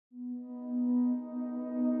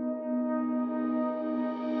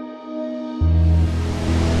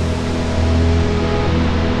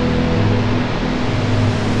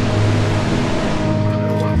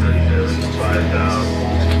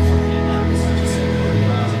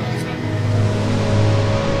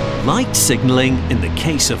Light signaling in the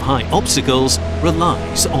case of high obstacles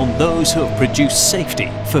relies on those who have produced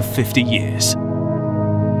safety for 50 years.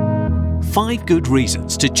 5 good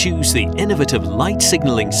reasons to choose the innovative light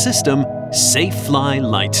signaling system, SAFEFLY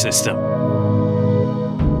Light System.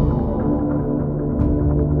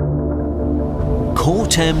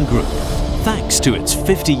 Cortem Group, thanks to its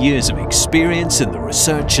 50 years of experience in the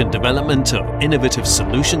research and development of innovative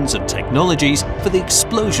solutions and technologies for the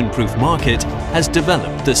explosion-proof market, has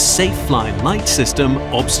developed the SAFEFLY Light System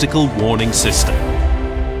obstacle warning system.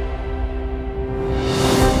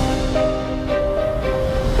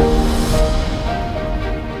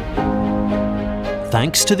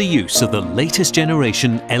 Thanks to the use of the latest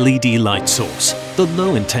generation LED light source, the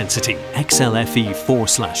low-intensity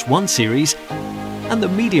XLFE-4/1 series and the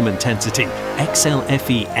medium-intensity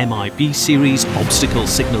XLFE-MIB series obstacle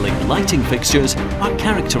signaling lighting fixtures are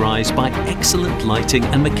characterized by excellent lighting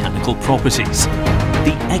and mechanical properties.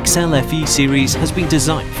 The XLFE series has been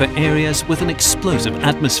designed for areas with an explosive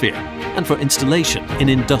atmosphere and for installation in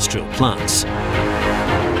industrial plants.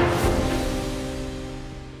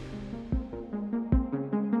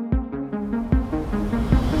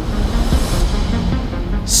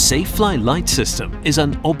 SAFEFLY Light System is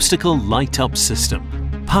an obstacle light-up system,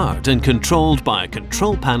 powered and controlled by a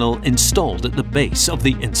control panel installed at the base of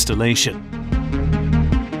the installation.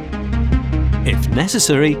 If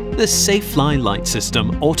necessary, the SAFEFLY Light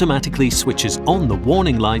System automatically switches on the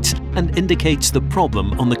warning lights and indicates the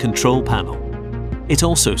problem on the control panel. It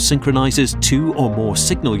also synchronizes 2 or more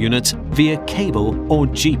signal units via cable or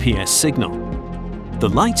GPS signal. The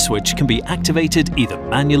light switch can be activated either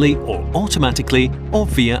manually or automatically or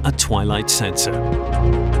via a twilight sensor.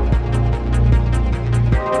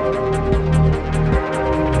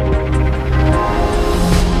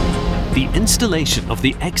 The installation of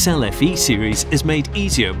the XLFE series is made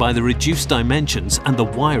easier by the reduced dimensions and the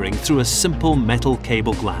wiring through a simple metal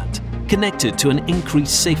cable gland, connected to an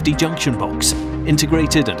increased safety junction box,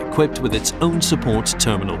 integrated and equipped with its own support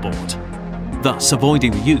terminal board, thus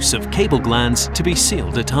avoiding the use of cable glands to be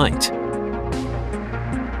sealed at height.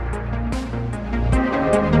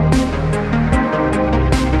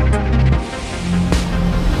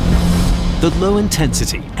 The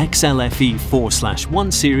low-intensity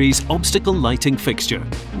XLFE-4/1 series obstacle lighting fixture,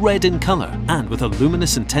 red in color and with a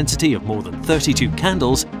luminous intensity of more than 32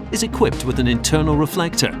 candles, is equipped with an internal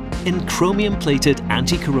reflector in chromium-plated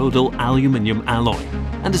anti-corrodal aluminium alloy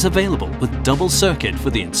and is available with double circuit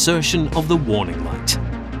for the insertion of the warning light.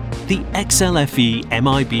 The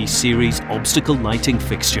XLFE-MIB series obstacle lighting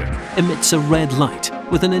fixture emits a red light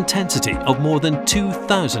with an intensity of more than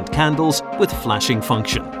 2,000 candles with flashing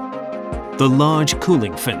function. The large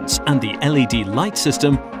cooling fins and the LED light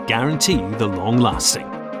system guarantee the long-lasting.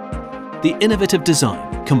 The innovative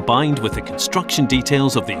design, combined with the construction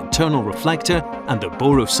details of the internal reflector and the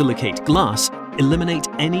borosilicate glass, eliminate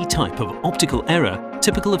any type of optical error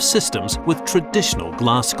typical of systems with traditional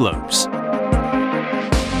glass globes.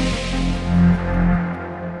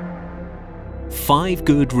 5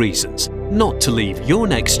 good reasons not to leave your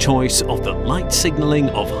next choice of the light signaling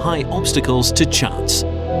of high obstacles to chance.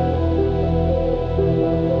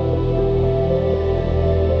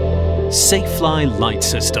 SAFEFLY Light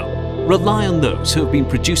System. Rely on those who have been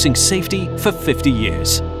producing safety for 50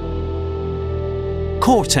 years.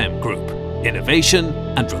 Cortem Group. Innovation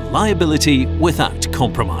and reliability without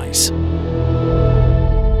compromise.